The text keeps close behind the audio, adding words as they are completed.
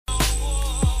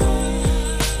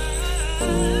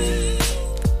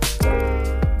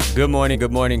Good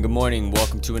morning.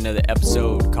 Welcome to another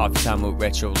episode, Coffee Time with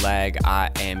Retro Lag. I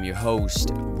am your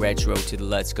host, Retro to the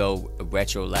Let's Go,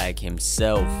 Retro Lag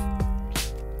himself.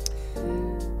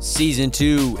 Season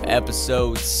 2,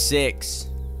 Episode 6.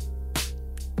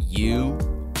 You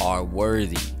are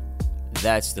worthy.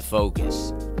 That's the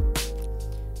focus.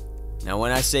 Now,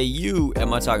 when I say you,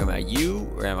 am I talking about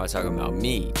you or am I talking about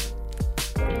me?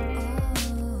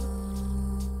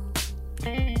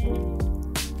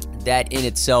 That in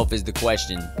itself is the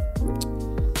question.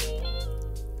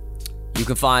 You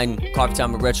can find Coffee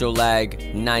Time with Retro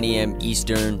Lag, 9 a.m.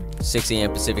 Eastern, 6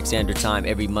 a.m. Pacific Standard Time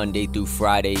every Monday through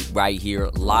Friday right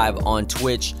here live on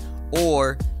Twitch.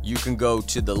 Or you can go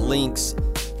to the links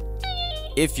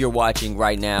if you're watching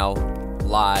right now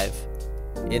live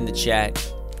in the chat.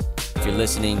 If you're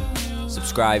listening,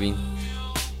 subscribing,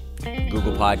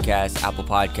 Google Podcasts, Apple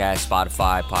Podcasts,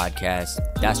 Spotify Podcasts,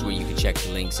 that's where you can check the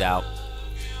links out.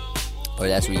 Or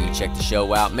that's where you can check the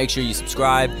show out. Make sure you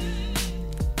subscribe.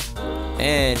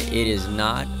 And it is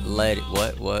not let it.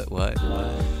 What? Hold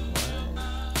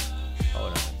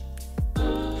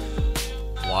on.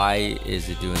 Why is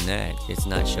it doing that? It's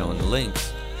not showing the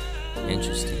links.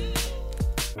 Interesting.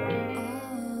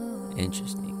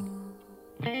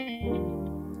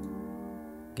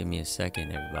 Give me a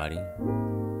second, everybody.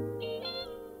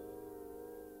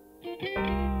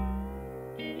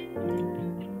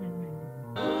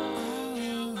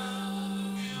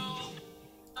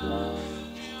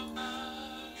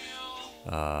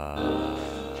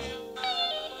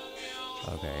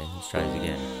 Okay, let's try this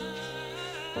again.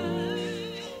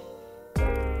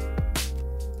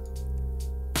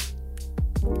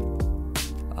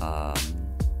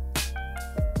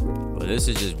 Well, this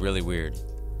is just really weird.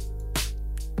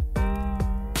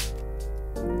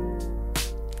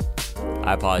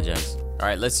 I apologize. All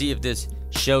right, let's see if this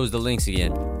shows the links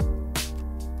again.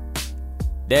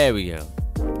 There we go.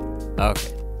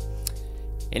 Okay.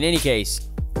 In any case,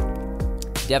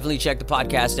 definitely check the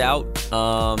podcast out.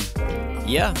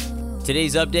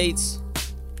 Today's updates,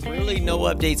 really no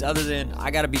updates other than I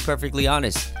gotta be perfectly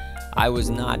honest. I was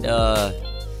not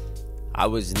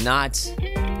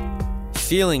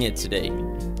feeling it today.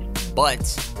 But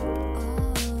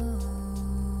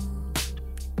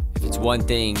if it's one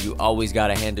thing, you always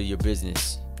gotta handle your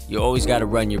business. You always gotta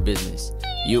run your business.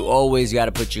 You always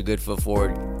gotta put your good foot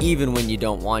forward, even when you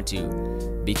don't want to.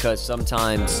 Because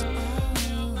sometimes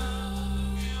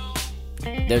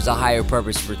there's a higher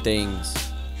purpose for things.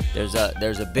 There's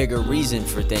a bigger reason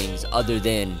for things other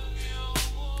than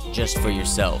just for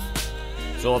yourself.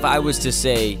 So if I was to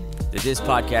say that this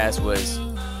podcast was,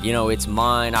 it's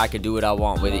mine, I can do what I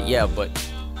want with it. Yeah, but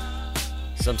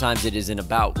sometimes it isn't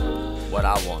about what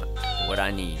I want, what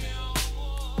I need.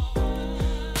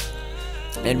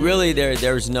 And really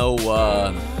there's no,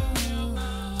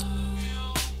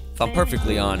 if I'm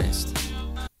perfectly honest,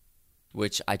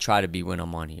 which I try to be when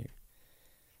I'm on here,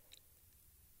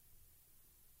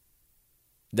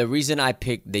 the reason I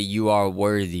picked the You Are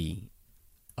Worthy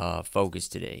focus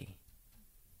today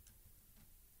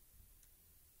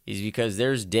is because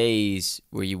there's days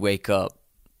where you wake up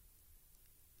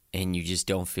and you just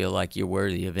don't feel like you're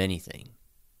worthy of anything.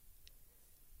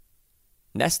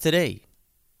 And that's today.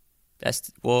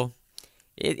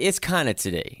 It's kind of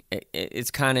today.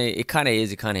 It kind of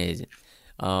is, it kind of isn't.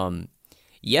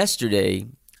 Yesterday,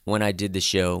 when I did the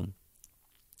show,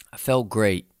 I felt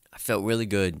great. I felt really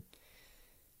good.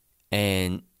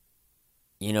 And,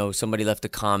 somebody left a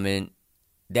comment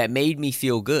that made me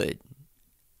feel good.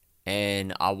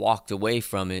 And I walked away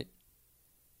from it.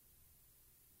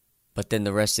 But then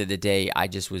the rest of the day, I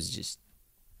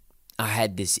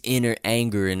had this inner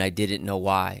anger and I didn't know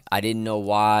why. I didn't know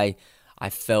why I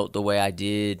felt the way I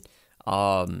did.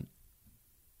 I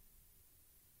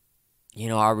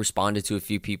responded to a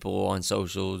few people on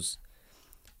socials.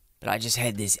 But I just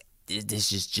had this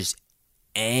just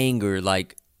anger,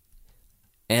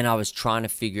 and I was trying to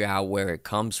figure out where it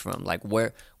comes from. Like,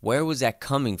 where was that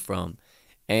coming from?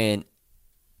 And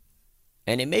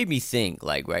it made me think,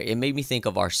 it made me think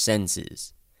of our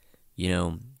senses,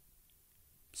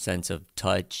 sense of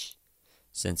touch,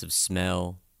 sense of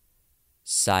smell,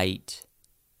 sight.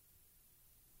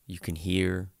 You can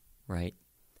hear, right?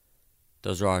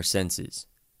 Those are our senses.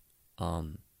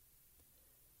 But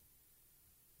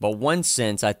one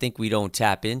sense I think we don't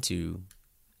tap into,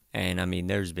 and I mean,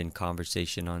 there's been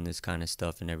conversation on this kind of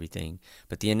stuff and everything,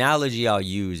 but the analogy I'll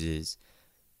use is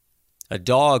a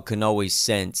dog can always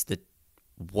sense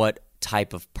what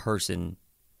type of person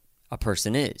a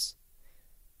person is.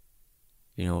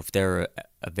 If they're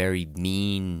a very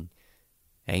mean,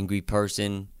 angry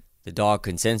person, the dog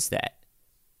can sense that.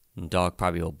 And the dog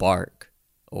probably will bark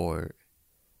or,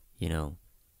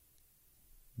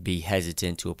 be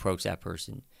hesitant to approach that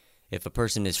person. If a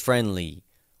person is friendly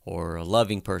or a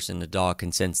loving person, the dog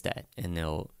can sense that, and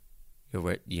they'll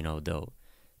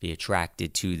be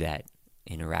attracted to that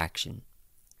interaction.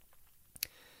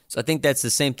 So I think that's the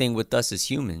same thing with us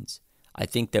as humans. I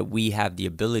think that we have the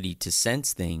ability to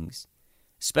sense things,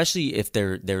 especially if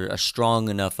they're a strong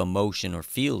enough emotion or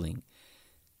feeling.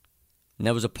 And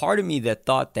there was a part of me that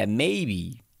thought that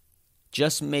maybe,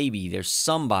 just maybe, there's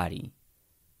somebody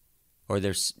or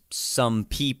there's some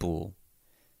people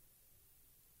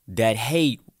that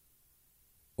hate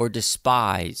or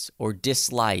despise or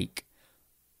dislike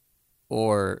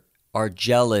or are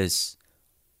jealous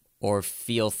or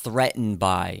feel threatened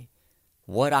by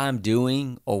what I'm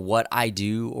doing or what I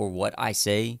do or what I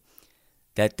say,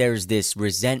 that there's this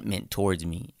resentment towards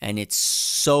me, and it's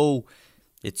so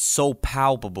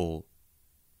palpable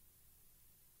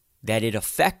that it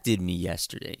affected me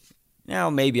yesterday. Now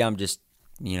maybe I'm just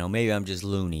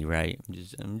loony, right?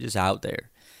 I'm just out there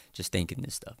just thinking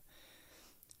this stuff.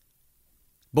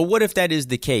 But what if that is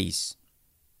the case?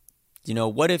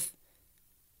 What if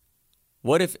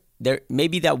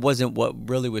maybe that wasn't what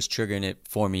really was triggering it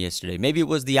for me yesterday? Maybe it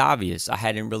was the obvious. I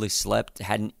hadn't really slept,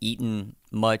 hadn't eaten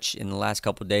much in the last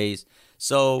couple of days.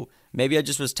 So maybe I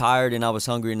just was tired and I was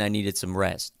hungry and I needed some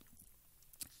rest.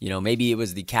 Maybe it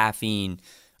was the caffeine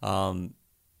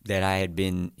that I had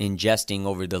been ingesting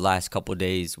over the last couple of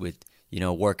days with,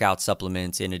 workout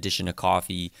supplements in addition to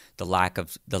coffee, the lack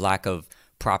of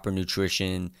proper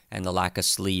nutrition and the lack of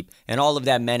sleep, and all of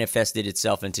that manifested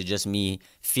itself into just me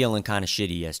feeling kind of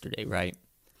shitty yesterday, right?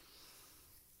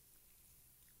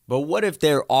 But what if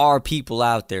there are people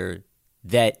out there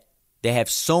that they have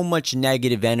so much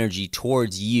negative energy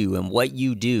towards you and what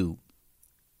you do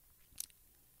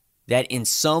that in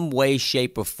some way,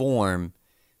 shape, or form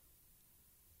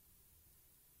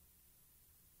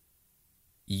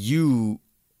you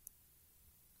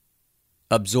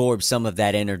absorb some of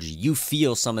that energy. You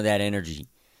feel some of that energy.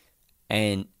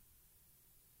 And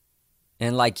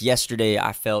like yesterday,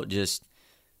 I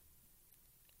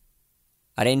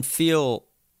didn't feel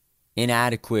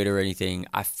inadequate or anything.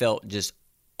 I felt just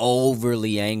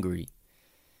overly angry.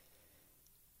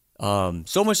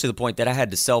 So much to the point that I had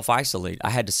to self-isolate. I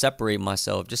had to separate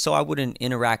myself just so I wouldn't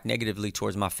interact negatively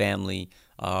towards my family.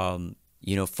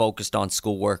 Focused on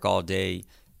schoolwork all day.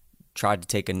 Tried to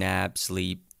take a nap,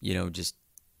 sleep,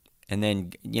 and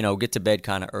then, get to bed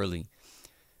kind of early.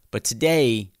 But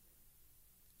today,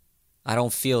 I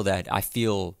don't feel that. I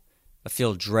feel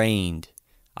drained.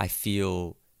 I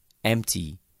feel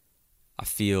empty. I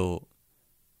feel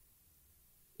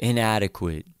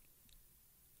inadequate.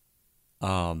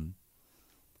 That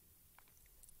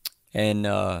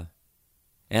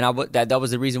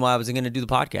was the reason why I wasn't going to do the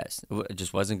podcast. I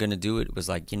just wasn't going to do it. It was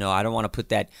like, I don't want to put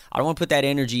that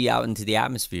energy out into the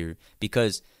atmosphere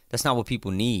because that's not what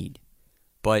people need.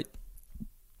 But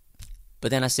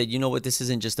then I said, you know what? This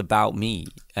isn't just about me.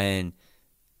 And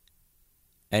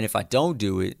if I don't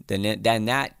do it, then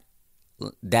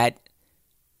that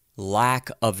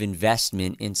lack of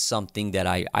investment in something that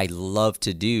I love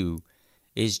to do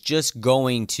is just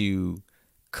going to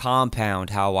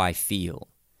compound how I feel.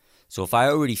 So if I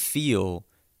already feel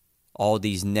all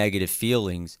these negative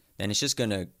feelings, then it's just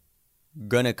gonna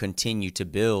continue to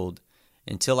build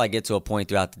until I get to a point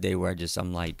throughout the day where I'm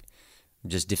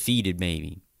just defeated,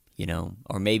 maybe,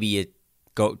 or maybe it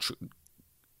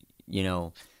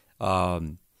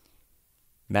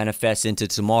manifests into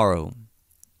tomorrow.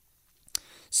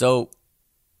 So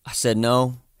I said,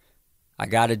 no, I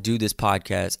got to do this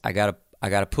podcast. I got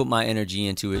to put my energy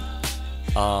into it.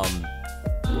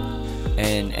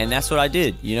 And that's what I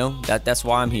did, that's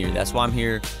why I'm here. That's why I'm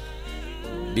here,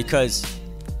 because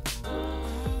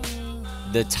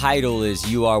the title is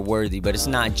You Are Worthy, but it's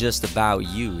not just about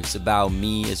you. It's about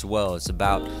me as well. It's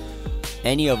about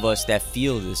any of us that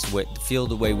feel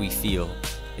the way we feel.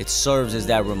 It serves as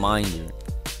that reminder.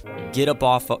 Get up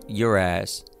off your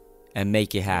ass and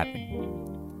make it happen.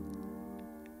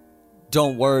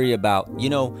 Don't worry about,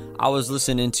 I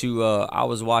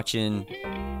was watching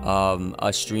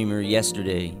a streamer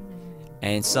yesterday,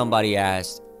 and somebody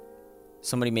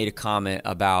made a comment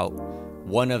about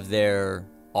one of their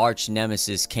arch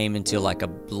nemesis came into like a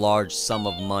large sum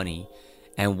of money,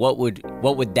 and what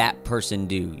would that person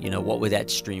do? What would that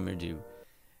streamer do?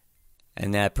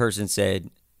 And that person said,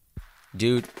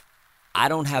 dude, I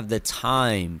don't have the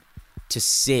time to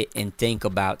sit and think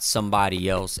about somebody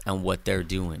else and what they're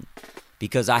doing,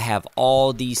 because I have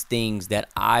all these things that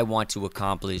I want to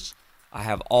accomplish. I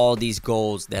have all these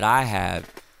goals that I have.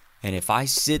 And if I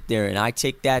sit there and I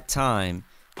take that time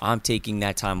I'm taking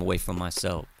that time away from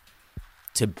myself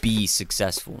to be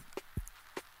successful.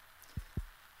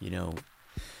 You know,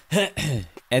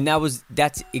 and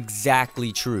that's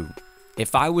exactly true.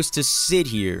 If I was to sit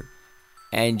here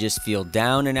and just feel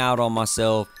down and out on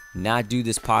myself, not do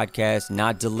this podcast,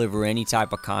 not deliver any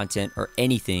type of content or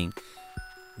anything,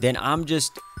 then I'm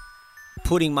just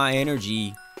putting my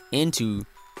energy into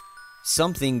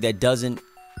something that doesn't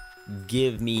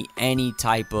give me any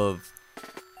type of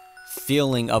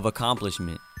feeling of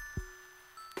accomplishment,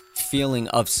 feeling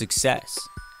of success.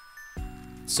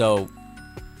 So,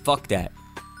 fuck that.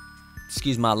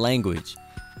 Excuse my language,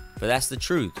 but that's the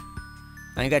truth.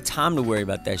 I ain't got time to worry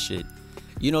about that shit.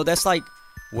 You know, that's like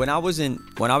when I was in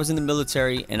the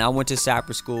military and I went to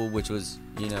sapper school, which was,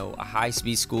 you know, a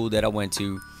high-speed school that I went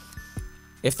to.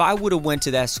 If I would have went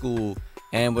to that school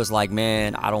and was like,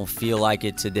 man, I don't feel like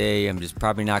it today, I'm just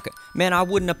probably not gonna, man, I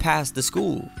wouldn't have passed the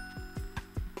school.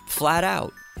 Flat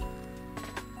out.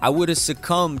 I would have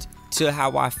succumbed to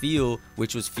how I feel,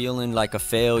 which was feeling like a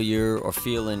failure or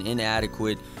feeling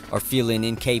inadequate or feeling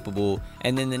incapable.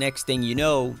 And then the next thing you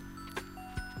know,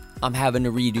 I'm having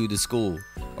to redo the school,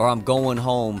 or I'm going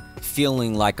home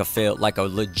feeling like a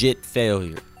legit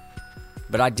failure.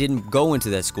 But I didn't go into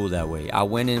that school that way. I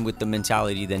went in with the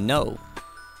mentality that no,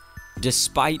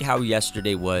 despite how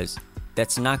yesterday was,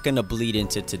 that's not going to bleed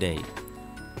into today.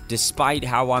 Despite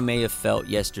how I may have felt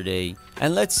yesterday,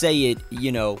 and let's say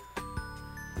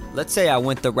I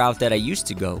went the route that I used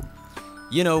to go.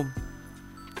 You know,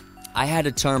 I had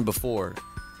a term before,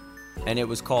 and it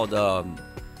was called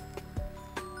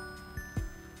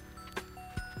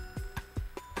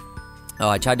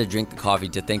I tried to drink the coffee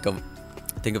to think of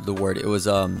the word. It was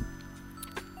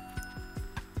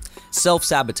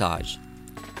self-sabotage.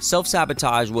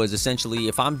 Self-sabotage was essentially,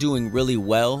 if I'm doing really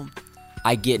well,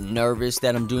 I get nervous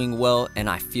that I'm doing well and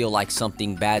I feel like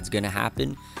something bad's gonna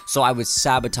happen. So I would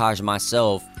sabotage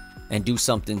myself and do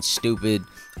something stupid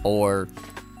or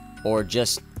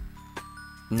just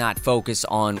not focus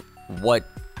on what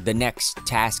the next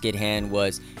task at hand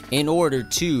was in order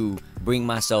to bring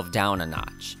myself down a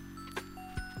notch.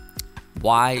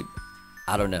 Why?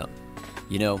 I don't know.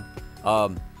 You know?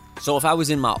 So if I was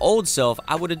in my old self,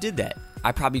 I would have did that.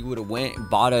 I probably would have went and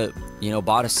bought a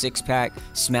 6-pack,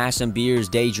 smashed some beers,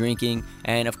 day drinking.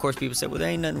 And of course people say, well, there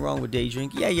ain't nothing wrong with day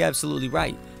drinking. Yeah, you're absolutely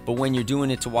right. But when you're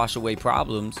doing it to wash away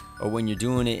problems, or when you're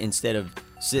doing it instead of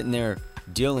sitting there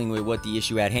dealing with what the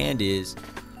issue at hand is,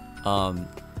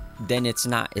 then it's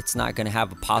not going to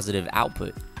have a positive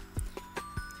output.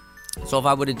 So if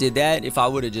I would have did that, if I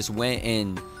would have just went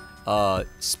and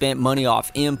spent money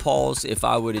off impulse, if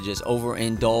I would have just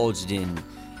overindulged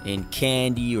in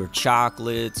candy or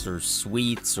chocolates or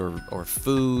sweets or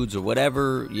foods or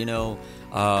whatever, you know,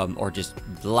 or just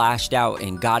lashed out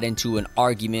and got into an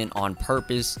argument on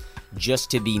purpose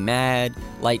just to be mad,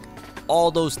 like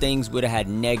all those things would have had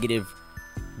negative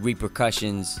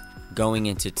repercussions going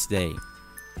into today.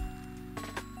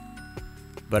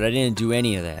 But I didn't do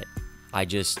any of that. I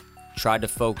just tried to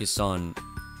focus on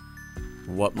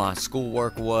what my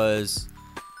schoolwork was,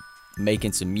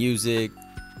 making some music,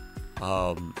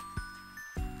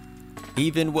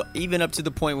 even up to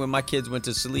the point when my kids went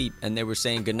to sleep and they were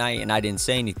saying goodnight and I didn't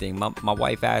say anything. My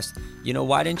wife asked,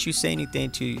 why didn't you say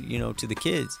anything to the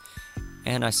kids?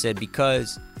 And I said,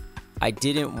 because I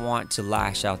didn't want to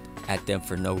lash out at them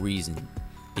for no reason.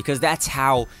 Because that's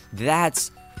how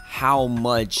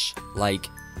much, like,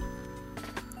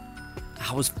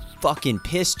 I was fucking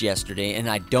pissed yesterday, and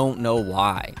I don't know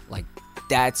why. Like,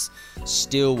 that's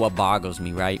still what boggles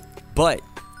me, right? But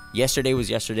yesterday was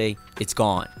yesterday. It's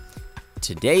gone.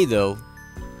 Today, though,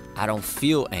 I don't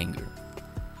feel anger.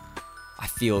 I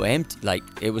feel empty. Like,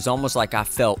 it was almost like I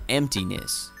felt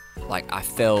emptiness. Like, I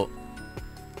felt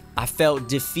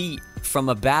defeat from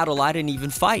a battle I didn't even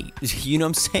fight. You know what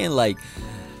I'm saying? Like,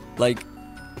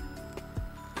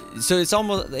 so it's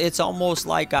almost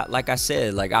like I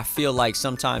said, like, I feel like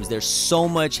sometimes there's so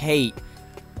much hate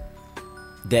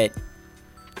that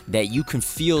you can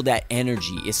feel that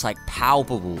energy. It's like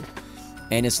palpable,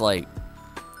 and it's like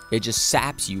it just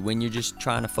saps you when you're just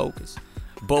trying to focus.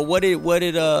 But what did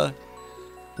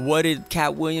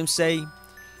Cat Williams say?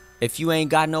 If you ain't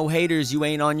got no haters, you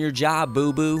ain't on your job,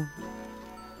 boo boo.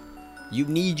 You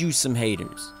need you some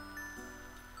haters.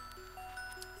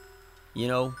 You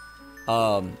know.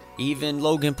 Even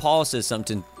Logan Paul says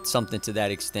something to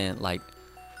that extent. Like,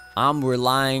 I'm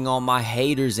relying on my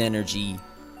haters' energy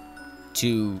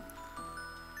to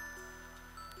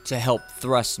help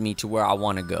thrust me to where I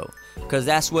want to go. Because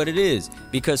that's what it is.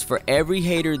 Because for every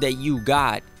hater that you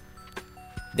got,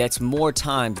 that's more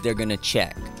times they're going to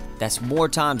check. That's more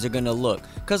times they're going to look.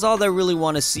 Because all they really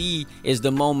want to see is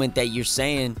the moment that you're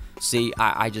saying, see,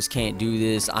 I just can't do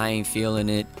this. I ain't feeling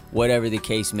it. Whatever the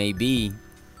case may be.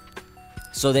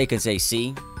 So they can say,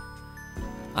 see,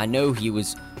 I know he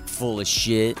was full of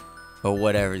shit. Or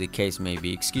whatever the case may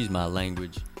be. Excuse my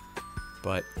language.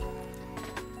 But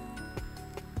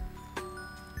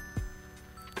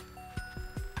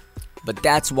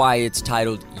that's why it's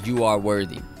titled, You Are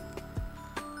Worthy.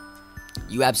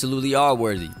 You absolutely are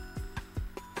worthy.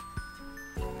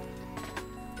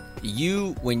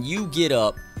 When you get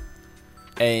up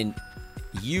and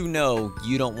you know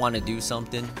you don't want to do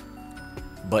something,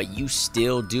 but you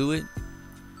still do it,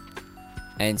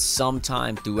 and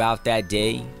sometime throughout that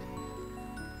day,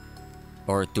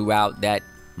 or throughout that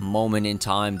moment in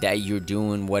time that you're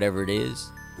doing whatever it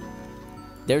is,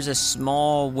 there's a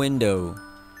small window.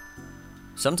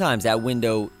 Sometimes that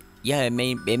window, yeah, it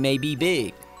may be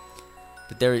big,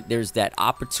 but there's that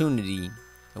opportunity,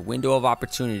 a window of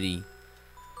opportunity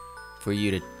for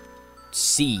you to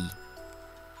see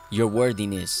your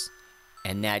worthiness,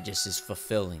 and that just is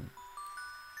fulfilling.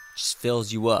 Just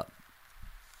fills you up.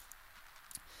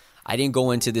 I didn't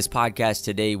go into this podcast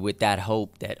today with that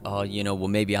hope that, well,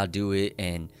 maybe I'll do it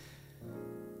and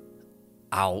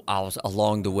I'll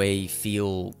along the way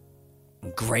feel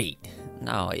great.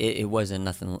 No, it wasn't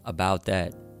nothing about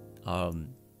that.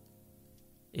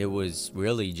 It was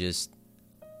really just,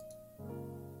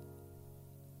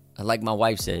 like my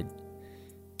wife said,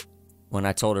 when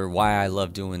I told her why I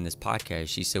love doing this podcast,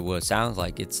 she said, well, it sounds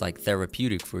like it's like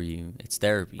therapeutic for you. It's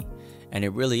therapy. And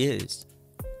it really is.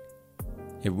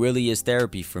 It really is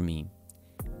therapy for me,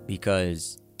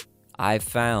 because I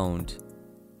found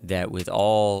that with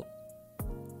all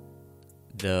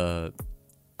the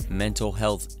mental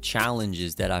health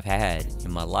challenges that I've had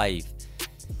in my life,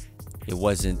 it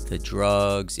wasn't the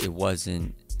drugs, it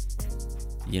wasn't,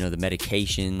 the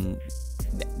medication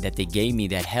that they gave me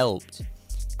that helped.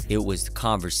 It was the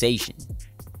conversation.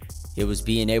 It was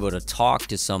being able to talk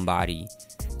to somebody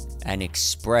and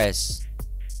express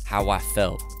how I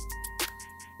felt.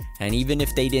 And even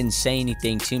if they didn't say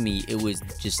anything to me, it was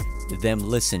just them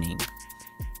listening.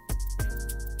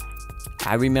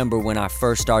 I remember when I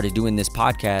first started doing this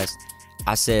podcast,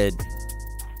 I said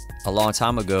a long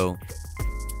time ago,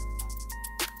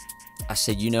 I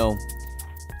said, the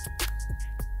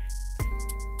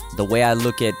way I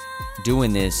look at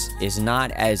doing this is not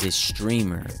as a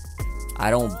streamer. I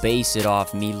don't base it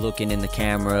off me looking in the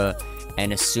camera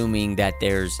and assuming that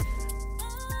there's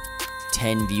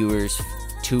 10 viewers,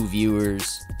 2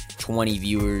 viewers, 20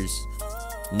 viewers,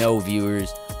 no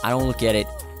viewers. I don't look at it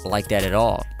like that at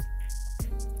all.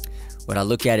 What I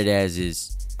look at it as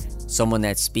is someone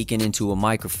that's speaking into a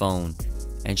microphone,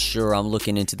 and sure, I'm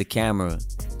looking into the camera,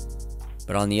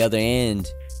 but on the other end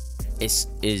is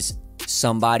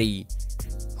somebody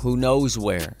who knows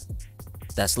where,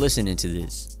 that's listening to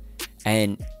this,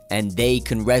 and they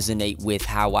can resonate with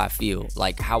how I feel.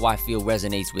 Like how I feel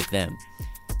resonates with them.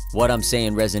 What I'm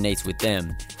saying resonates with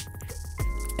them,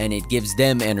 and it gives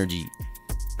them energy.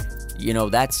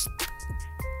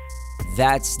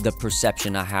 That's the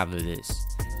perception I have of this.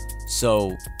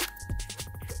 So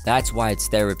that's why it's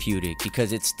therapeutic,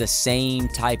 because it's the same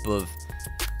type of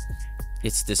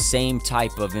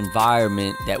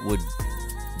environment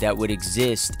that would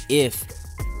exist if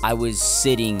I was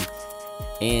sitting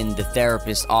in the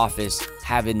therapist's office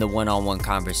having the one-on-one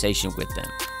conversation with them.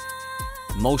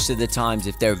 Most of the times,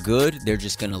 if they're good, they're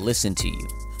just going to listen to you.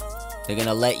 They're going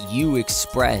to let you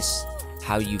express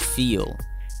how you feel.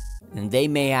 And they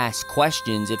may ask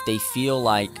questions if they feel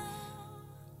like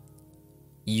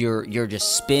you're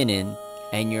just spinning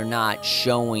and you're not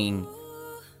showing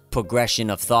progression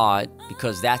of thought,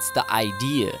 because that's the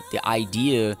idea. The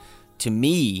idea to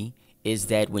me is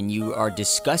that when you are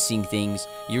discussing things,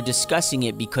 you're discussing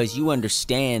it because you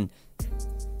understand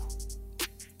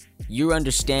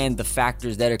the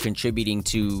factors that are contributing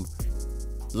to,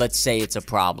 let's say it's a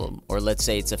problem, or let's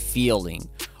say it's a feeling,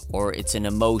 or it's an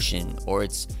emotion, or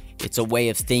it's a way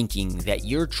of thinking that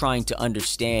you're trying to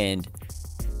understand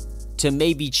to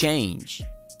maybe change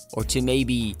or to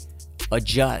maybe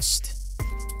adjust.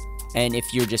 And if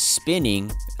you're just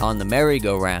spinning on the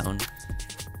merry-go-round,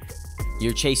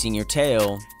 you're chasing your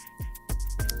tail,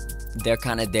 they're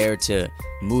kind of there to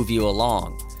move you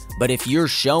along. But if you're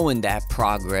showing that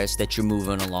progress that you're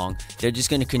moving along, they're just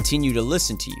going to continue to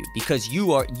listen to you, because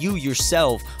you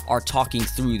yourself are talking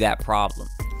through that problem,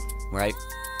 right?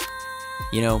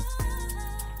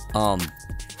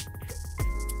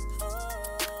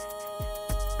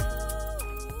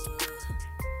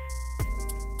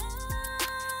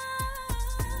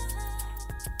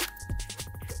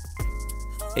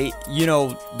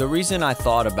 The reason I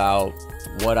thought about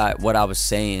what I was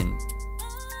saying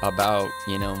about,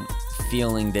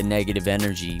 feeling the negative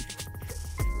energy,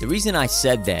 the reason I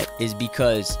said that is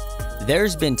because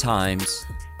there's been times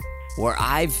where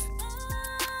I've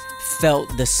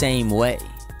felt the same way,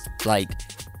 like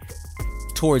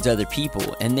towards other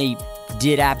people, and they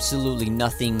did absolutely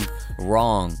nothing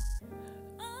wrong.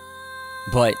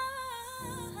 But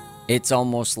it's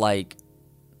almost like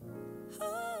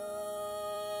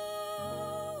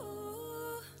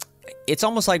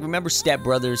remember Step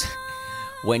Brothers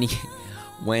when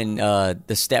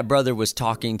the stepbrother was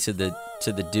talking to the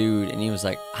dude, and he was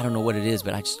like, I don't know what it is,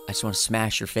 but I just want to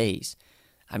smash your face.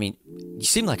 I mean, you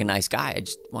seem like a nice guy. I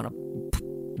just want to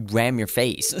ram your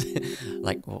face.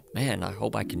 Like, well, man, I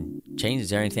hope I can change. Is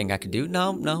there anything I can do?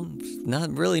 No,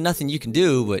 not really, nothing you can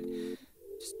do, but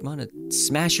just want to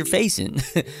smash your face in.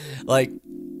 Like,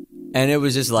 and it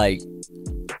was just like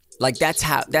that's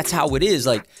how it is.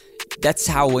 Like, that's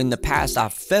how in the past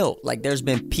I've felt. Like, there's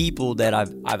been people that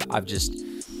I've just,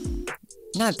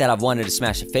 not that I've wanted to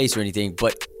smash a face or anything,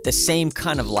 but the same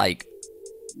kind of like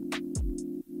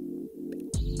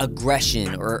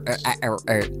aggression or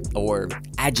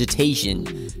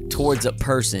agitation towards a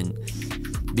person,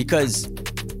 because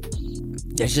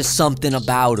there's just something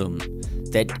about them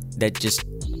that just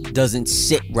doesn't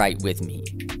sit right with me,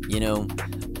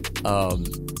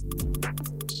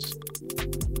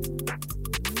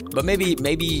 But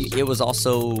maybe it was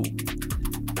also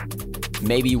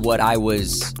maybe what I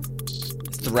was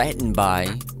threatened by,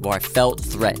 or I felt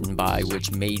threatened by,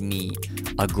 which made me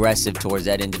aggressive towards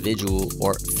that individual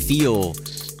or feel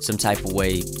some type of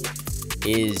way,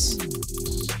 is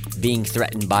being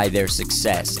threatened by their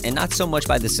success. And not so much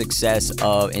by the success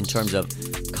of in terms of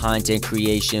content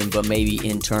creation, but maybe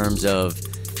in terms of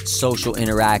social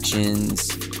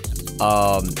interactions,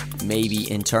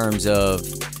 maybe in terms of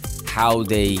how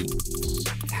they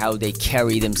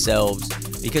carry themselves,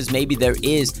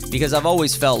 because I've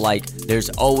always felt like there's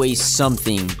always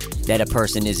something that a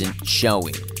person isn't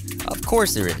showing. Of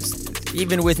course there is,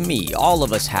 even with me, all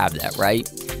of us have that, right?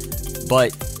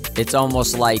 But it's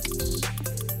almost like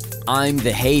I'm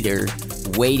the hater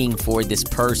waiting for this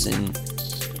person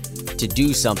to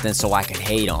do something so I can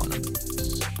hate on them.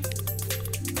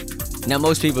 Now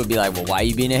most people would be like, well, why are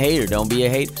you being a hater? Don't be a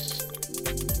hater.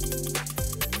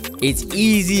 It's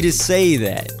easy to say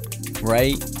that,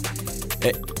 right?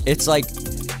 It's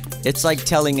like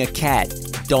telling a cat,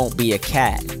 don't be a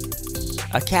cat.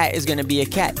 A cat is going to be a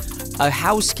cat. A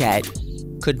house cat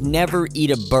could never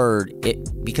eat a bird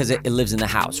because it lives in the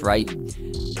house, right?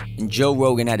 And Joe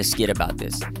Rogan had a skit about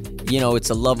this. It's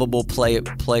a lovable,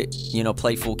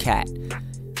 playful cat.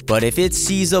 But if it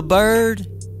sees a bird,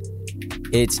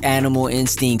 its animal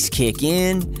instincts kick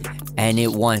in, and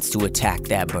it wants to attack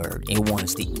that bird. It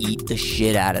wants to eat the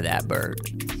shit out of that bird.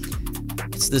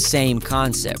 It's the same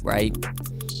concept, right?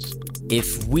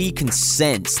 If we can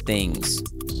sense things,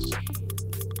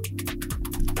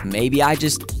 maybe I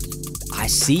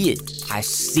see it. I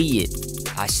see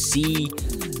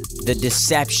the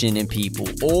deception in people,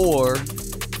 or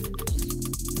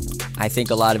I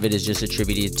think a lot of it is just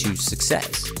attributed to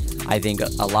success. I think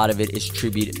a lot of it is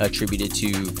attributed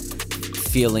to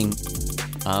feeling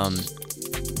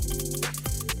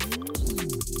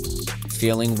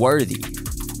worthy,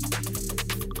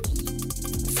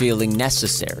 feeling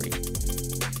necessary.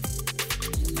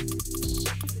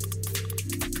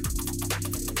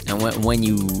 And when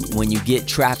you get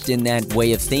trapped in that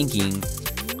way of thinking,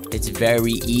 it's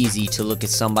very easy to look at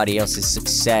somebody else's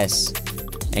success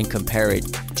and compare it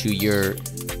to your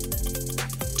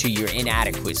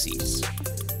inadequacies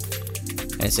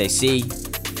and say, see,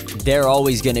 they're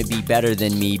always going to be better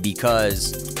than me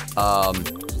because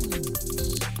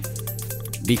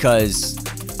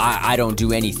I don't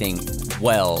do anything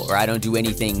well, or I don't do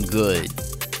anything good.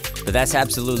 But that's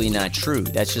absolutely not true.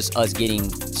 That's just us getting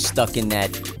stuck in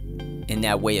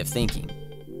that way of thinking.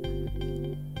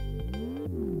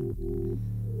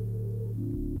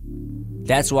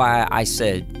 That's why I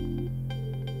said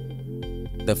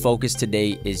the focus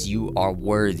today is you are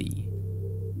worthy.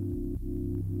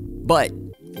 But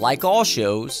like all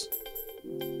shows,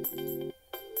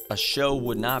 a show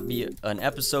would not be an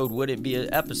episode, wouldn't be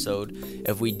an episode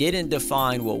if we didn't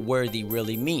define what worthy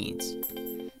really means.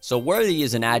 So worthy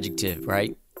is an adjective,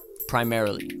 right?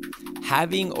 Primarily.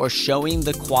 Having or showing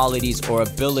the qualities or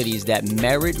abilities that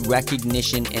merit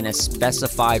recognition in a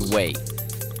specified way.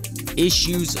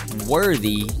 Issues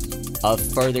worthy of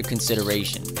further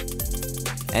consideration.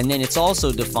 And then it's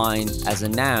also defined as a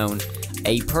noun,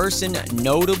 a person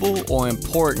notable or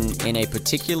important in a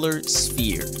particular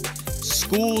sphere,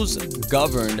 Schools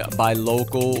governed by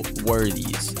local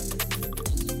worthies.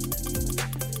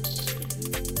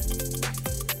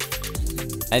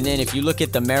 And then if you look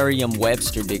at the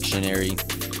Merriam-Webster dictionary,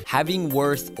 having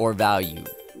worth or value.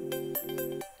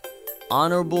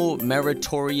 Honorable,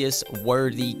 meritorious,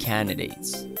 worthy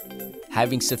candidates.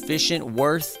 Having sufficient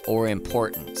worth or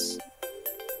importance.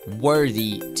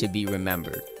 Worthy to be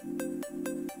remembered.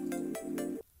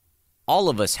 All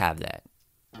of us have that.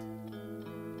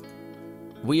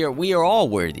 We are all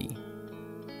worthy.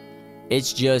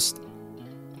 It's just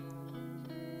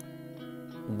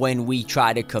when we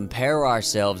try to compare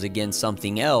ourselves against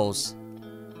something else,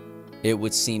 it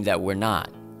would seem that we're not.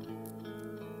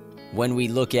 When we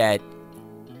look at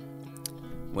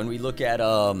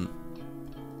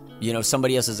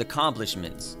somebody else's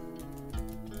accomplishments.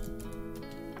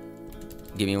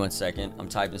 Give me 1 second. I'm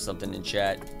typing something in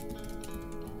chat.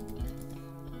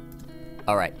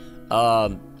 All right.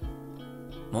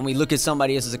 When we look at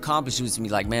somebody else's accomplishments and be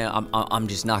like, man, I'm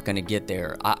just not gonna get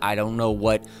there. I don't know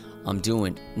what I'm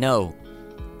doing. No.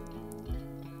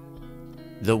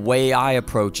 The way I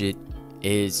approach it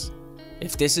is,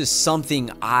 if this is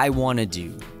something I want to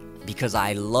do because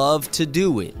I love to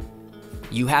do it,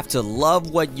 you have to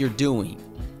love what you're doing.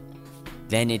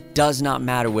 Then it does not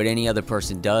matter what any other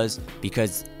person does,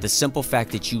 because the simple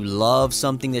fact that you love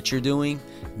something that you're doing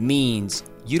means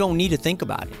you don't need to think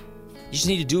about it. You just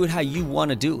need to do it how you want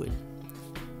to do it.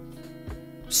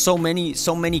 So many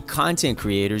content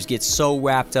creators get so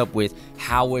wrapped up with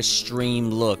how a stream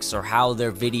looks or how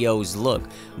their videos look.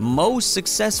 Most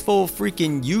successful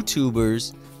freaking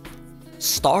YouTubers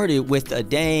started with a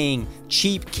dang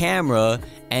cheap camera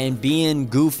and being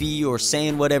goofy or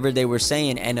saying whatever they were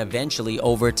saying, and eventually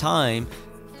over time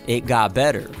it got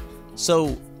better.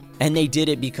 And they did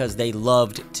it because they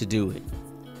loved to do it.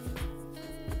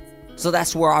 So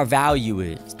that's where our value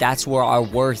is. That's where our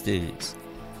worth is.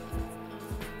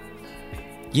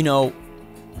 You know,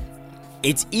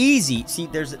 it's easy. See,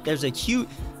 there's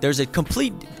a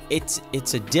complete, it's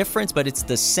a difference, but it's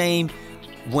the same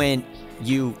when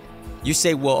you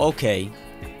say, well, okay,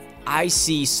 I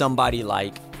see somebody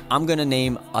like, I'm going to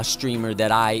name a streamer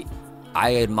that I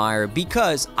admire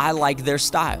because I like their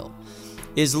style,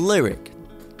 is Lyric.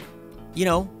 You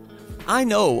know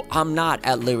I'm not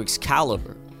at Lyric's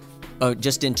caliber,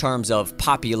 just in terms of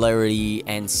popularity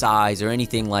and size or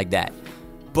anything like that.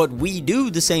 But we do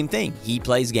the same thing. He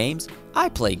plays games, I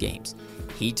play games.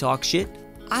 He talks shit,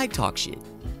 I talk shit.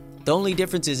 The only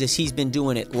difference is he's been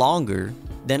doing it longer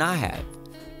than I have.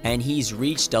 And he's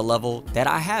reached a level that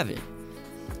I haven't.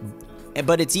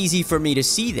 But it's easy for me to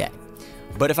see that.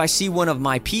 But if I see one of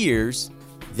my peers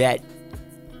that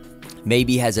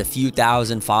maybe has a few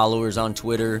thousand followers on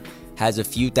Twitter, has a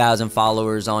few thousand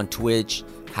followers on Twitch,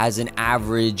 has an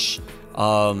average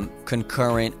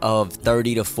concurrent of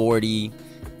 30 to 40,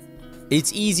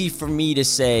 it's easy for me to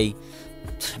say,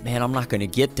 man, I'm not going to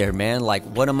get there, man. Like,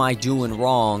 what am I doing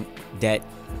wrong that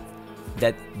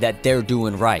they're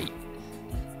doing right?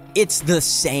 It's the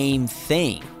same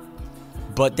thing,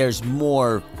 but there's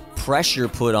more pressure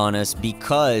put on us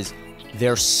because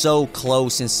they're so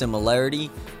close in similarity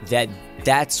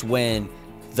that's when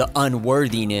the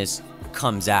unworthiness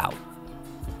comes out.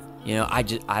 You know, I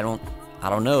don't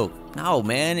know. No,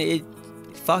 man,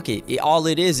 fuck it. All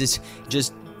it is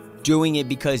just doing it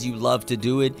because you love to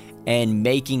do it and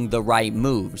making the right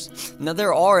moves. Now,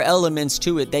 there are elements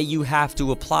to it that you have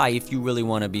to apply if you really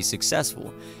want to be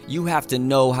successful. You have to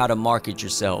know how to market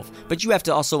yourself, but you have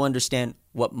to also understand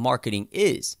what marketing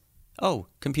is. Oh,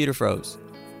 computer froze.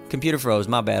 Computer froze,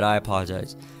 my bad, I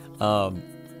apologize. But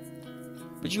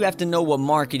you have to know what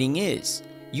marketing is.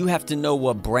 You have to know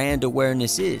what brand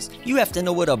awareness is. You have to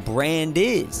know what a brand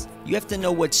is. You have to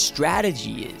know what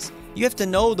strategy is. You have to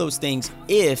know those things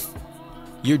if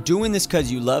you're doing this because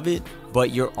you love it,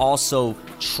 but you're also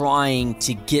trying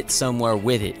to get somewhere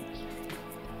with it.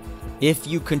 If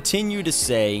you continue to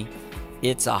say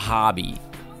it's a hobby,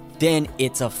 then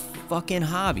it's a fucking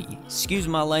hobby. Excuse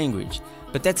my language,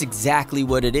 but that's exactly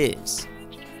what it is.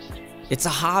 It's a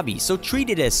hobby, so treat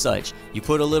it as such. You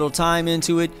put a little time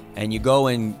into it, and you go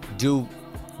and do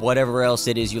whatever else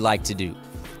it is you like to do.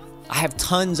 I have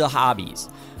tons of hobbies,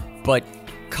 but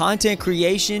content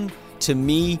creation, to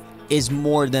me, is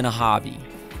more than a hobby.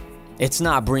 It's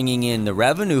not bringing in the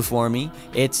revenue for me.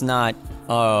 It's not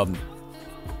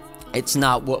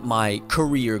what my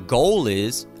career goal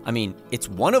is. I mean, it's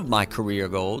one of my career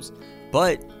goals,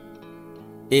 but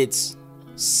it's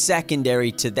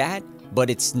secondary to that. But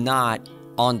it's not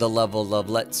on the level of,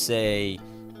 let's say,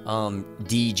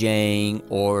 DJing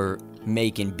or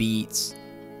making beats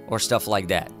or stuff like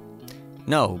that.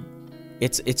 No,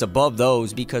 it's above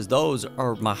those because those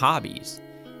are my hobbies.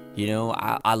 You know,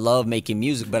 I love making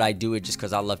music, but I do it just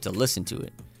because I love to listen to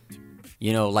it.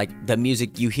 You know, like the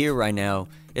music you hear right now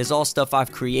is all stuff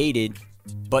I've created,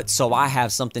 but so I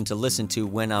have something to listen to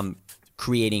when I'm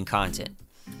creating content.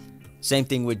 Same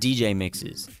thing with DJ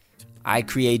mixes. I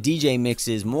create DJ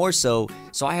mixes more so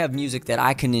I have music that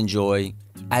I can enjoy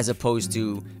as opposed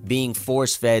to being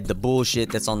force-fed the bullshit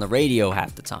that's on the radio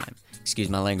half the time. Excuse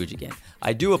my language again.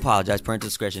 I do apologize. Parental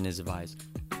discretion is advised.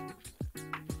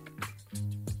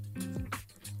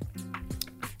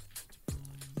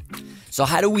 So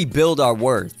how do we build our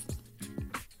worth?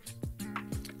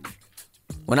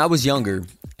 When I was younger,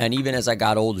 and even as I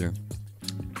got older,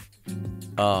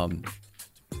 I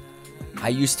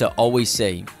used to always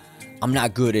say, I'm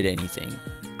not good at anything.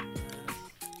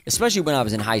 Especially when I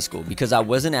was in high school, because I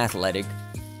wasn't athletic.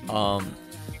 I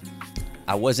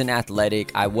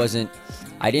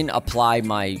didn't apply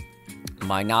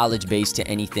my knowledge base to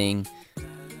anything.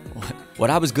 What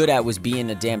I was good at was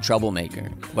being a damn troublemaker.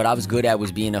 What I was good at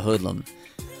was being a hoodlum.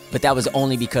 But that was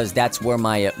only because that's where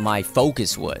my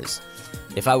focus was.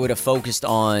 If I would have focused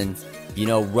on,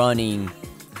 running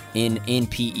in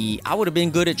PE, I would have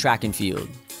been good at track and field,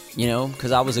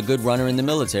 because I was a good runner in the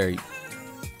military.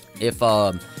 If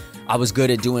I was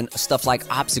good at doing stuff like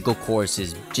obstacle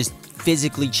courses, just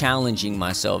physically challenging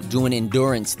myself, doing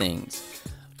endurance things.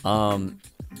 When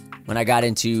I got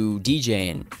into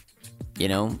DJing,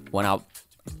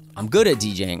 I'm good at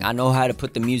DJing. I know how to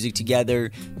put the music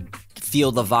together,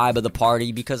 feel the vibe of the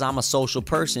party, because I'm a social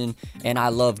person and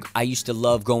I used to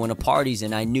love going to parties,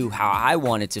 and I knew how I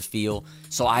wanted to feel,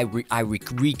 so I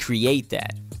recreate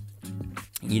that.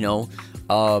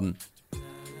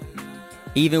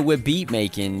 Even with beat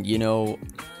making,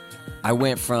 I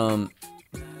went from,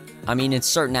 in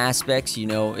certain aspects,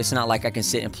 it's not like I can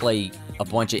sit and play a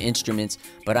bunch of instruments,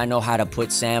 but I know how to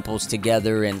put samples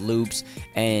together and loops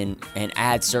and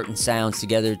add certain sounds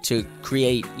together to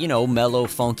create, mellow,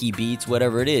 funky beats,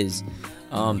 whatever it is.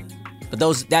 But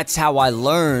that's how I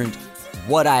learned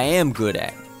what I am good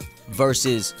at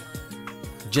versus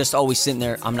just always sitting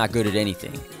there, I'm not good at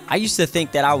anything. I used to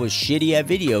think that I was shitty at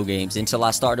video games until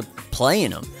I started playing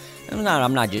them. I'm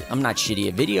not shitty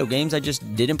at video games. I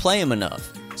just didn't play them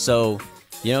enough. So,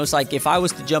 it's like if I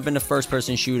was to jump into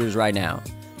first-person shooters right now,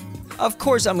 of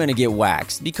course I'm going to get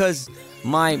waxed because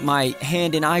my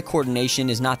hand and eye coordination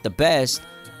is not the best,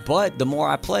 but the more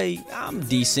I play, I'm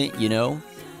decent,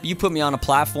 You put me on a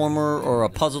platformer or a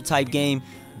puzzle-type game,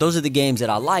 those are the games that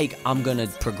I like. I'm going to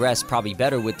progress probably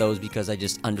better with those because I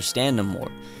just understand them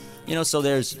more.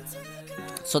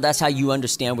 So that's how you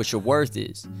understand what your worth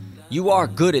is. You are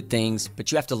good at things,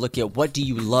 but you have to look at what do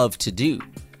you love to do.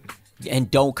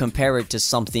 And don't compare it to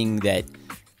something that,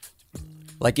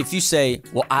 like if you say,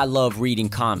 well, I love reading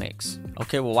comics.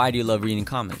 Okay, well, why do you love reading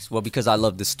comics? Well, because I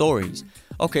love the stories.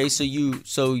 Okay, so you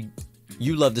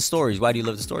love the stories. Why do you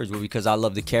love the stories? Well, because I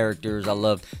love the characters. I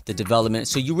love the development.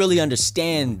 So you really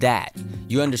understand that.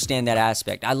 You understand that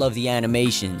aspect. I love the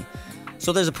animation.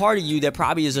 So there's a part of you that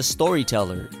probably is a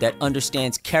storyteller that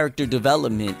understands character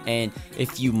development. And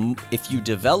if you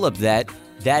develop that,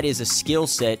 that is a skill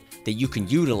set that you can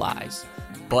utilize.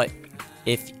 But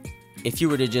if you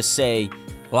were to just say,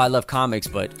 well, I love comics,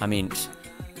 but I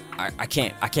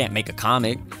can't make a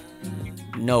comic.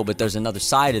 No, but there's another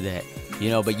side of that,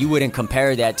 but you wouldn't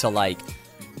compare that to like,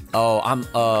 oh, I'm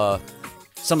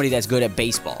somebody that's good at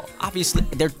baseball. Obviously,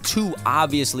 they're two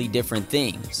obviously different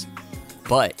things.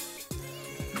 But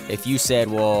if you said,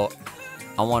 well,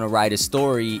 I want to write a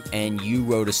story, and you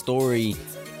wrote a story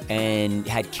and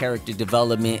had character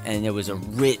development and it was a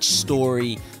rich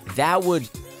story, that would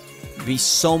be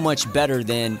so much better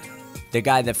than the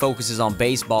guy that focuses on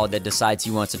baseball that decides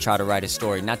he wants to try to write a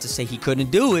story. Not to say he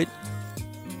couldn't do it,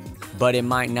 but it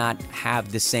might not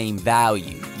have the same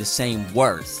value, the same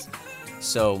worth.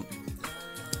 So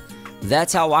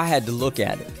that's how I had to look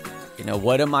at it.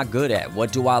 What am I good at?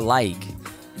 What do I like?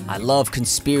 I love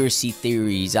conspiracy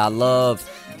theories. I love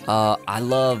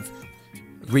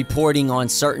reporting on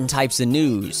certain types of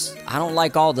news. I don't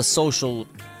like all the social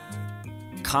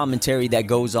commentary that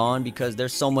goes on because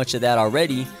there's so much of that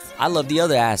already. I love the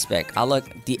other aspect. I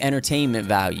like the entertainment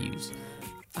values.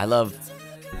 I love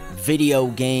video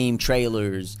game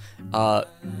trailers,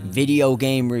 video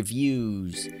game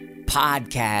reviews,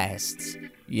 podcasts,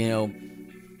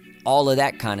 all of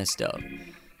that kind of stuff.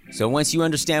 So once you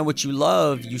understand what you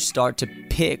love, you start to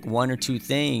pick one or two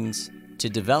things to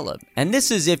develop. And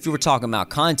this is if you were talking about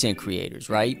content creators,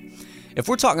 right? If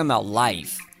we're talking about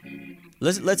life,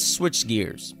 let's switch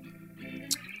gears.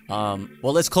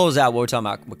 Let's close out what we're talking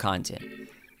about with content.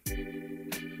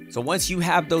 So once you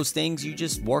have those things, you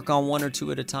just work on one or two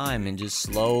at a time and just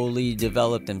slowly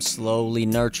develop them, slowly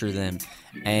nurture them,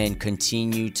 and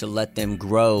continue to let them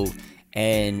grow.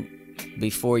 And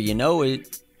before you know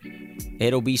it,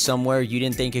 it'll be somewhere you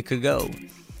didn't think it could go.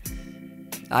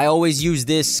 I always use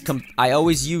this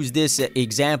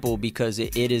example because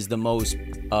it is the most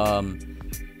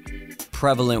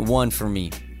prevalent one for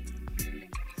me.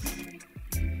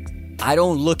 I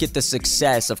don't look at the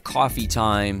success of Coffee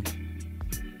Time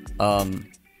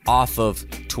off of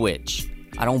Twitch.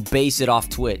 I don't base it off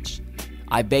Twitch.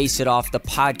 I base it off the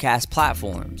podcast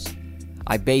platforms.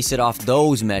 I base it off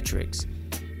those metrics.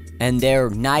 And they're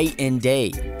night and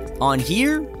day. On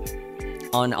here,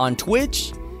 on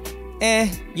Twitch,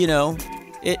 it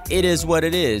is what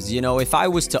it is. If I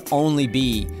was to only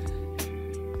be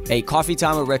a Coffee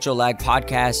Time with Retro Lag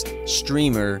podcast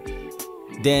streamer,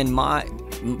 then my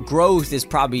growth is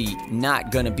probably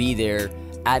not going to be there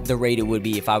at the rate it would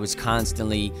be if I was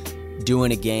constantly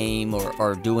doing a game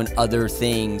or doing other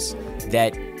things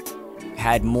that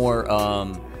had more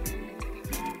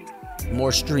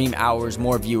stream hours,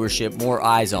 more viewership, more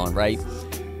eyes on, right?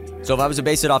 So if I was to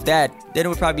base it off that, then it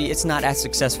would probably it's not as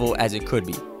successful as it could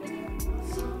be.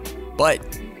 But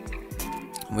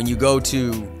when you go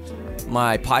to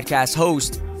my podcast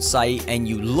host site and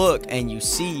you look and you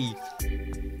see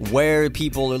where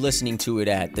people are listening to it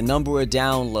at, the number of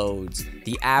downloads,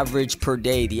 the average per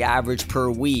day, the average per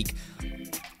week,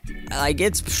 like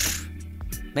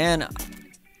man,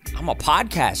 I'm a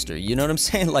podcaster, you know what I'm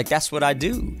saying? Like that's what I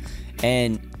do.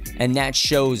 And that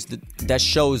shows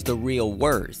the real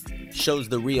worth, shows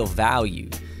the real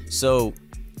value. So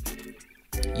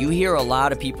you hear a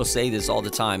lot of people say this all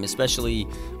the time, especially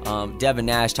Devin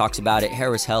Nash talks about it,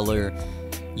 Harris Heller.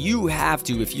 You have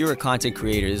to, if you're a content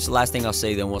creator, this is the last thing I'll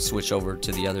say, then we'll switch over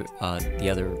to the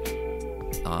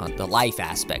life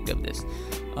aspect of this.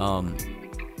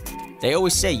 They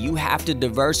always say you have to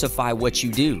diversify what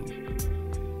you do.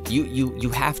 You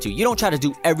have to. You don't try to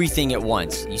do everything at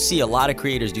once. You see a lot of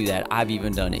creators do that. I've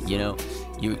even done it,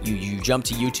 You jump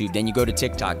to YouTube, then you go to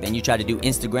TikTok, then you try to do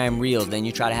Instagram Reels, then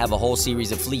you try to have a whole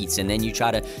series of fleets, and then you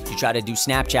try to do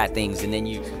Snapchat things, and then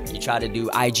you try to do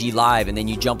IG Live, and then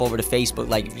you jump over to Facebook.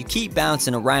 Like, if you keep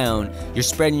bouncing around, you're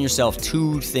spreading yourself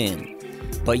too thin.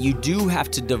 But you do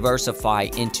have to diversify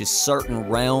into certain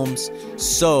realms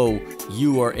so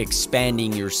you are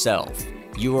expanding yourself.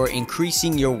 You are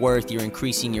increasing your worth, you're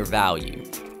increasing your value.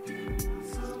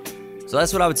 So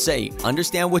that's what I would say.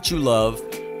 Understand what you love,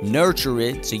 nurture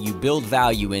it so you build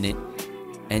value in it,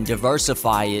 and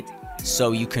diversify it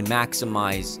so you can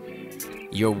maximize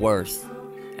your worth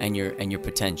and your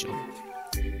potential.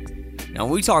 Now,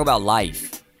 when we talk about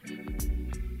life,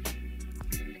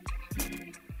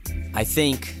 I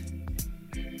think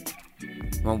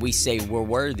when we say we're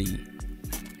worthy,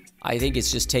 I think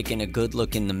it's just taking a good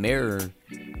look in the mirror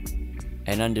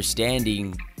and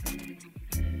understanding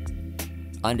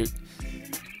in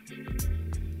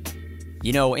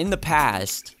the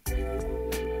past,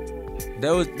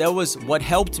 there was what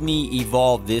helped me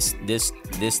evolve this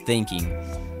thinking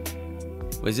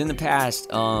was in the past.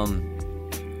 I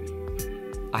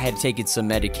had taken some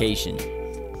medication,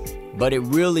 but it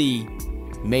really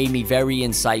made me very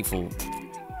insightful,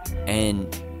 and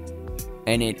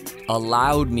it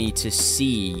allowed me to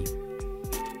see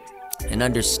and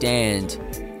understand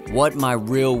what my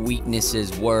real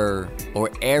weaknesses were,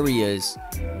 or areas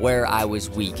where I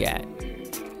was weak at.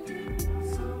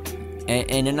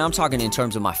 And I'm talking in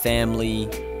terms of my family,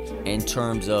 in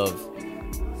terms of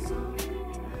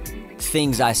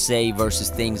things I say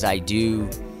versus things I do.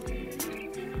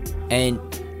 And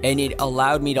it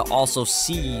allowed me to also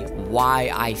see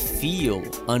why I feel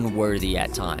unworthy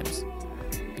at times.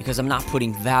 Because I'm not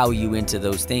putting value into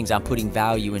those things. I'm putting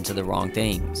value into the wrong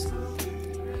things.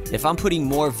 If I'm putting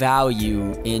more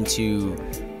value into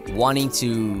wanting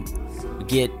to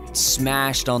get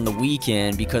smashed on the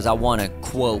weekend because I want to,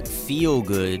 quote, feel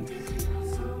good,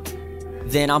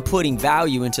 then I'm putting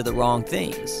value into the wrong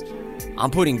things.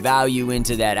 I'm putting value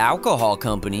into that alcohol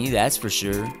company, that's for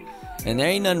sure. And there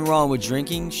ain't nothing wrong with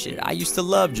drinking. Shit, I used to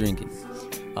love drinking.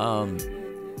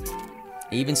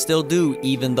 Even still do,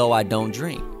 even though I don't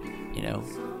drink. There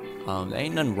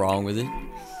ain't nothing wrong with it.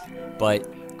 But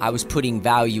I was putting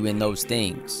value in those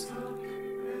things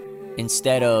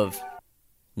instead of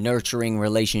nurturing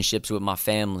relationships with my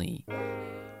family,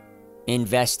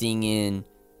 investing in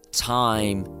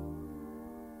time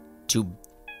to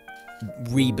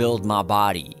rebuild my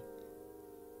body,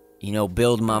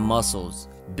 build my muscles,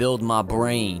 build my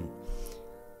brain.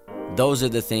 Those are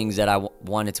the things that I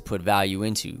wanted to put value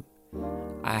into.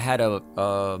 I had a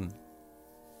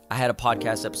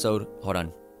podcast episode. Hold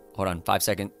on. Hold on, 5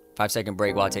 second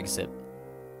break while I take a sip.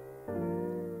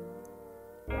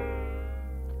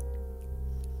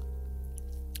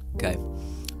 Okay.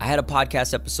 I had a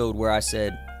podcast episode where I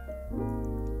said,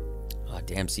 oh,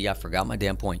 damn, see, I forgot my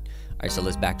damn point. All right, so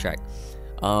let's backtrack.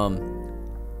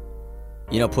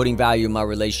 Putting value in my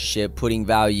relationship, putting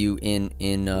value in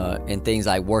things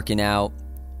like working out,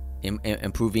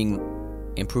 improving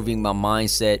my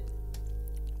mindset.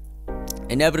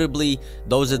 Inevitably,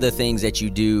 those are the things that you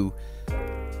do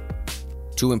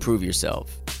to improve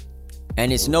yourself.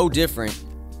 And it's no different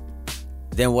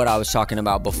than what I was talking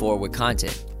about before with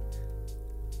content.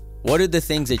 What are the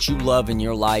things that you love in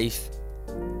your life?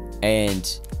 And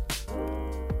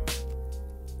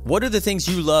what are the things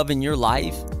you love in your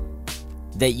life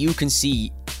that you can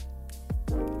see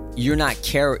you're not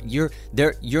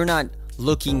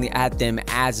looking at them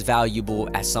as valuable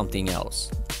as something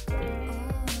else?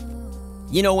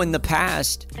 In the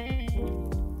past,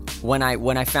 when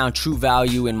I found true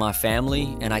value in my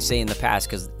family, and I say in the past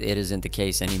because it isn't the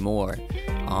case anymore,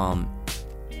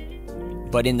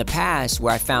 but in the past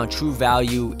where I found true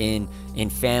value in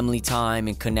family time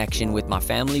and connection with my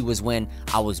family was when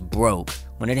I was broke,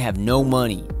 when I didn't have no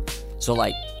money. So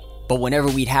but whenever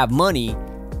we'd have money,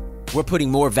 we're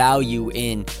putting more value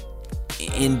in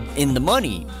the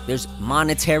money. There's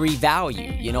monetary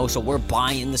value, so we're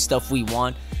buying the stuff we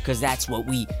want because that's what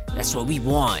we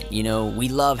want. We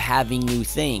love having new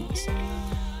things.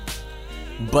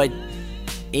 But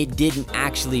it didn't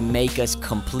actually make us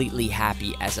completely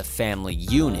happy as a family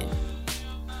unit.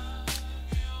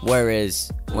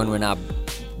 Whereas when we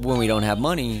don't have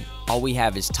money, all we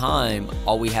have is time,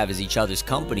 all we have is each other's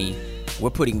company. We're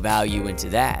putting value into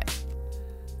that.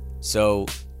 So,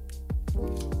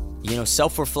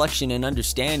 self-reflection and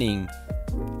understanding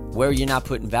where you're not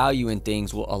putting value in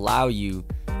things will allow you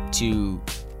to,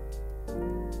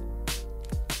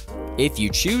 if you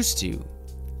choose to,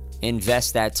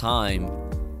 invest that time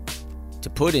to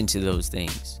put into those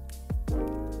things.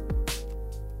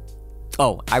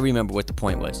 Oh, I remember what the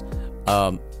point was.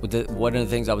 One of the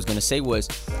things I was going to say was,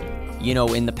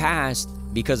 in the past,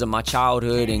 because of my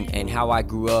childhood and how I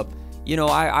grew up,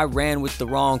 I ran with the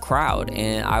wrong crowd,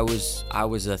 and I was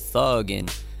a thug,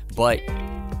 but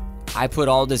I put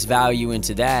all this value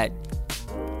into that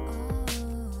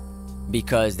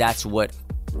because that's where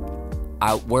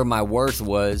my worth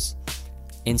was,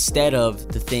 instead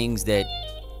of the things that,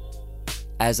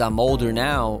 as I'm older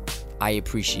now, I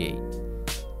appreciate.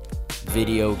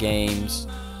 Video games,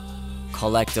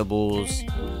 collectibles,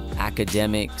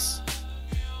 academics,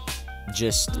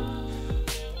 just,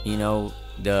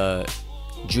 the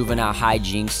juvenile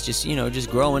hijinks, just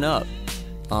growing up,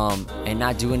 and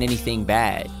not doing anything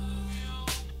bad.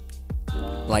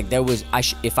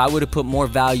 If I would have put more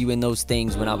value in those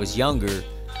things when I was younger,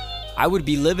 I would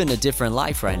be living a different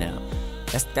life right now.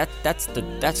 That's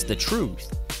the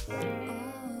truth.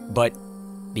 But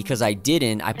because I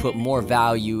didn't, I put more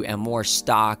value and more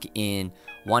stock in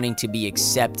wanting to be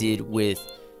accepted with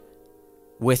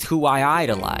who I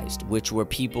idolized, which were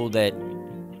people that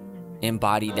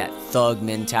embody that thug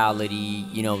mentality,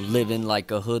 living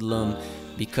like a hoodlum,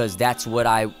 because that's what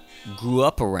I grew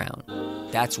up around.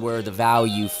 That's where the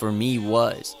value for me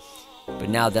was. But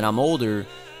now that I'm older,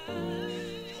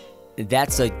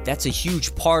 that's a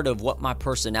huge part of what my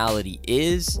personality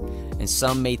is, and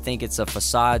some may think it's a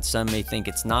facade, some may think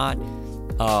it's not,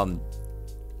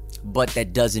 but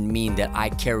that doesn't mean that I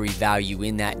carry value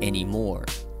in that anymore.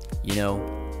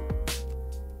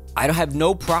 I don't have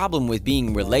no problem with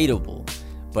being relatable,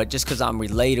 but just because I'm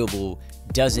relatable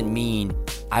doesn't mean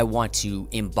I want to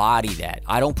embody that.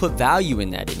 I don't put value in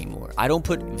that anymore. I don't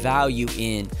put value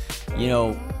in,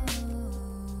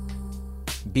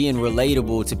 being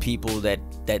relatable to people that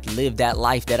live that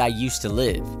life that I used to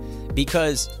live,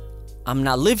 because I'm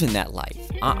not living that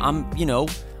life. I'm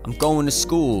going to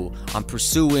school. I'm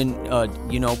pursuing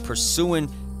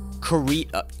career.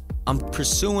 I'm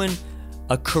pursuing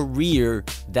a career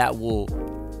that will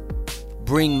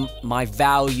bring my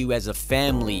value as a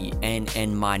family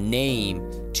and my name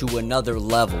to another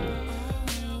level.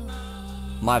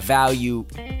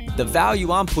 The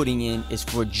value I'm putting in is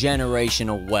for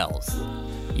generational wealth,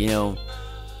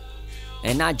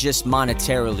 and not just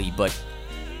monetarily, but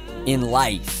in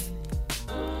life,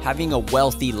 having a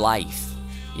wealthy life,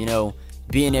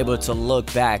 being able to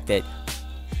look back that,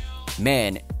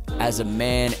 man, as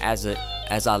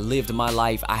I lived my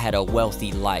life, I had a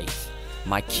wealthy life.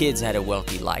 My kids had a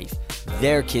wealthy life.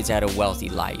 Their kids had a wealthy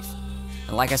life.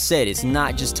 And like I said, it's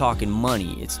not just talking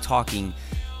money. It's talking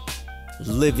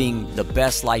living the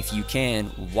best life you can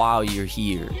while you're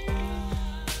here.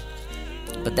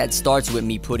 But that starts with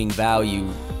me putting value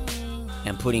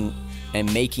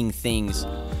and making things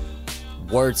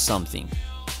worth something.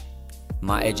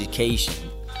 My education,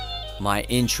 my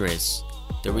interests,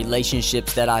 the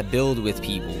relationships that I build with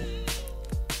people.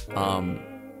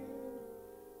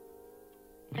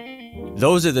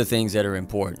 Those are the things that are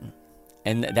important.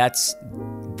 And that's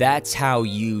how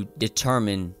you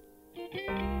determine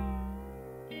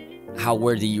how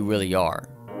worthy you really are.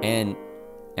 And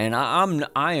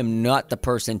I am not the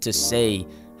person to say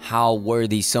how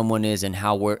worthy someone is and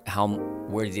how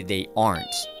worthy they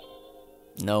aren't.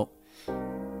 No.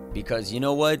 Because you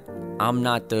know what? I'm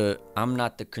not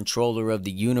the controller of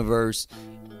the universe.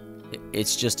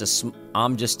 It's just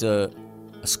I'm just a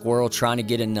squirrel trying to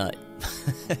get a nut.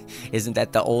 Isn't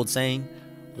that the old saying?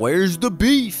 Where's the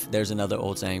beef? There's another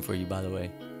old saying for you, by the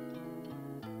way.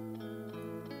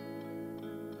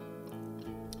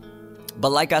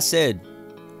 But like I said,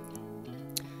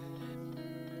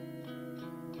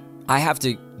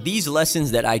 these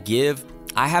lessons that I give,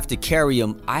 I have to carry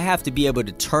them. I have to be able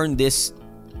to turn this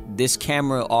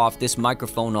camera off, this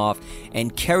microphone off,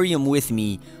 and carry them with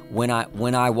me when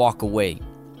I walk away.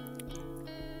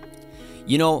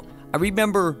 You know, I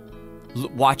remember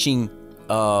watching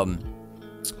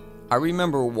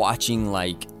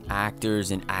like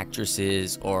actors and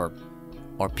actresses or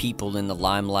people in the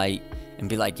limelight and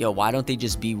be like, yo, why don't they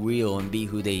just be real and be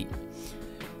who they?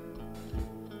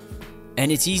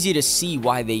 And it's easy to see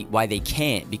why they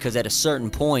can't, because at a certain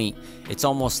point, it's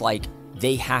almost like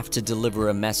they have to deliver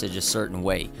a message a certain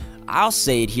way. I'll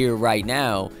say it here right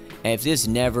now. If this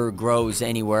never grows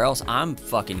anywhere else, I'm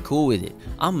fucking cool with it.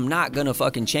 I'm not gonna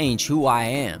fucking change who I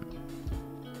am.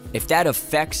 If that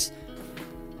affects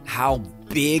how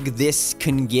big this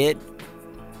can get,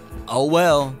 oh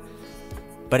well.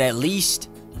 But at least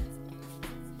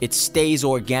it stays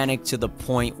organic to the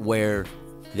point where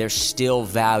there's still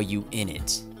value in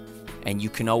it. And you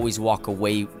can always walk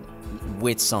away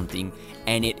with something.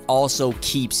 And it also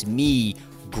keeps me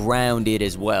grounded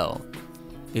as well.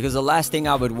 Because the last thing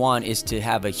I would want is to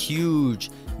have a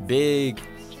huge, big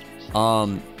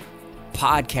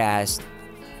podcast,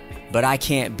 but I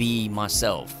can't be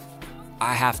myself.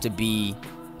 I have to be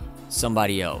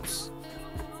somebody else.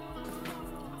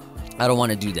 I don't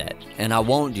want to do that. And I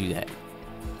won't do that.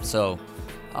 So,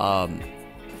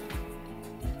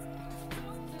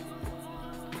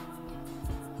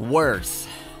 worth,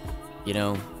 you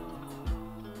know.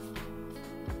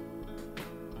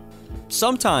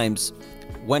 Sometimes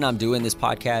when I'm doing this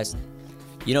podcast,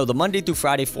 you know, the Monday through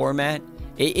Friday format,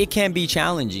 it can be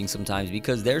challenging sometimes,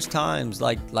 because there's times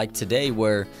like today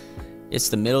where it's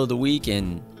the middle of the week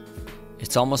and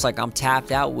it's almost like I'm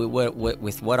tapped out with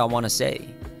what I want to say.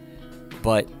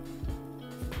 But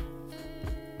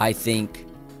I think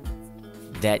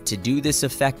that to do this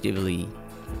effectively,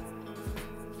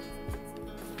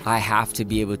 I have to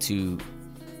be able to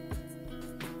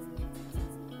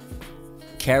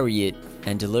carry it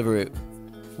and deliver it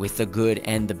with the good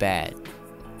and the bad.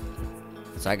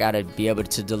 So I got to be able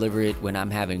to deliver it when I'm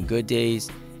having good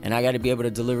days, and I got to be able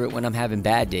to deliver it when I'm having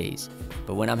bad days.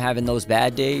 But when I'm having those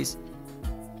bad days,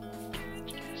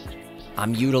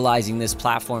 I'm utilizing this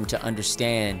platform to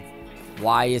understand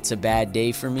why it's a bad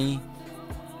day for me,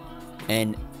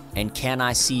 and can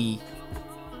I see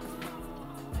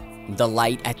the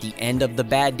light at the end of the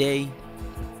bad day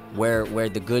where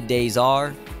the good days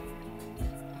are?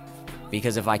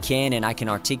 Because if I can, and I can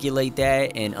articulate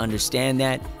that and understand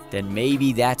that, then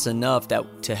maybe that's enough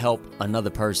to help another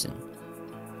person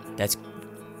that's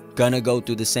gonna go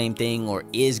through the same thing or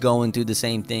is going through the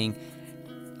same thing.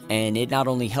 And it not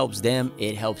only helps them,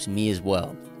 it helps me as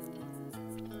well.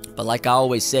 But like I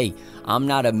always say, I'm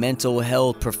not a mental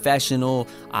health professional.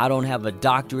 I don't have a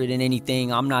doctorate in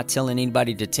anything. I'm not telling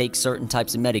anybody to take certain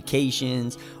types of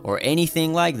medications or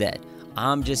anything like that.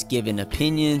 I'm just giving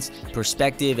opinions,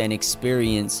 perspective, and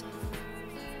experience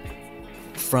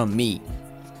from me.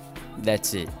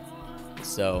 That's it.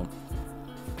 So,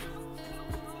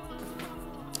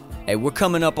 hey, we're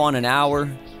coming up on an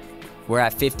hour. We're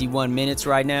at 51 minutes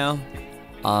right now.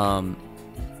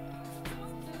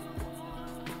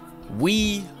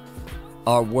 We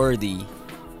are worthy.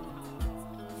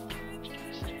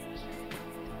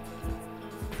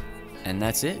 And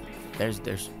that's it. There's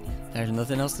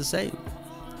nothing else to say.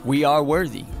 We are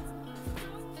worthy.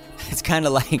 It's kind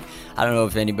of like, I don't know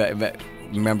if anybody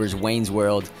remembers Wayne's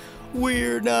World.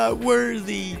 We're not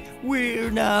worthy.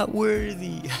 We're not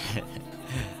worthy.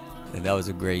 That was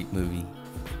a great movie.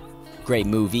 Great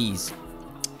movies.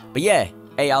 But yeah,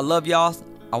 hey, I love y'all.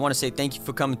 I want to say thank you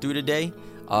for coming through today.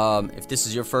 If this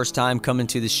is your first time coming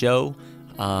to the show,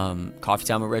 Coffee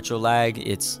Time with Retro Lag,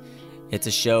 it's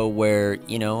a show where,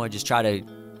 you know, I just try to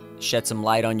shed some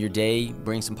light on your day,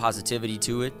 bring some positivity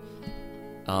to it.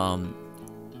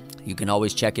 You can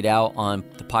always check it out on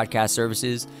the podcast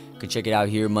services. You can check it out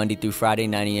here Monday through Friday,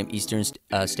 9 a.m. Eastern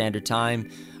Standard Time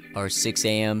or 6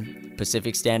 a.m.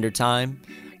 Pacific Standard Time.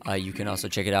 You can also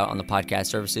check it out on the podcast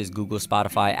services, Google,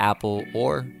 Spotify, Apple,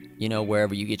 or,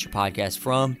 wherever you get your podcast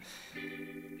from.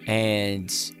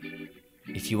 And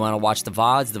if you want to watch the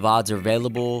VODs are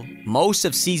available. Most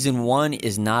of season 1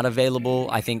 is not available.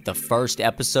 I think the first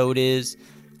episode is.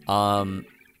 I'm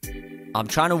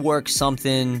trying to work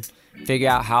something, figure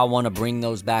out how I want to bring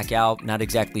those back out. Not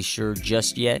exactly sure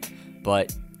just yet,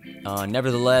 but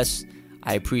nevertheless,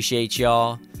 I appreciate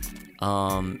y'all.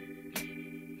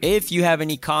 If you have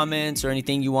any comments or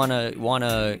anything you want to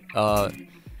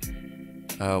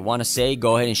say,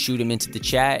 go ahead and shoot them into the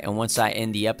chat. And once I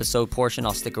end the episode portion,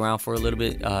 I'll stick around for a little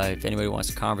bit if anybody wants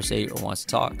to conversate or wants to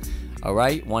talk. All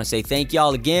right. Want to say thank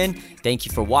y'all again. Thank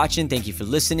you for watching. Thank you for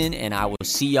listening. And I will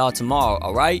see y'all tomorrow.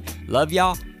 All right. Love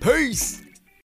y'all. Peace.